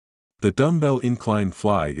The dumbbell incline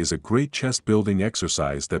fly is a great chest-building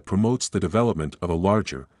exercise that promotes the development of a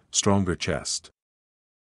larger, stronger chest.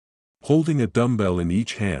 Holding a dumbbell in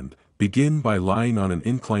each hand, begin by lying on an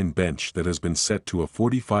incline bench that has been set to a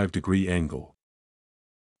 45-degree angle.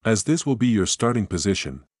 As this will be your starting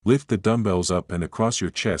position, lift the dumbbells up and across your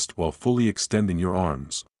chest while fully extending your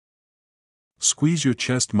arms. Squeeze your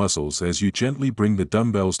chest muscles as you gently bring the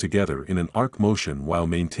dumbbells together in an arc motion while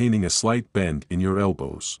maintaining a slight bend in your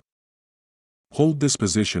elbows. Hold this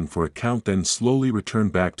position for a count, then slowly return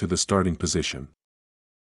back to the starting position.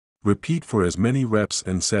 Repeat for as many reps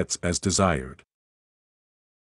and sets as desired.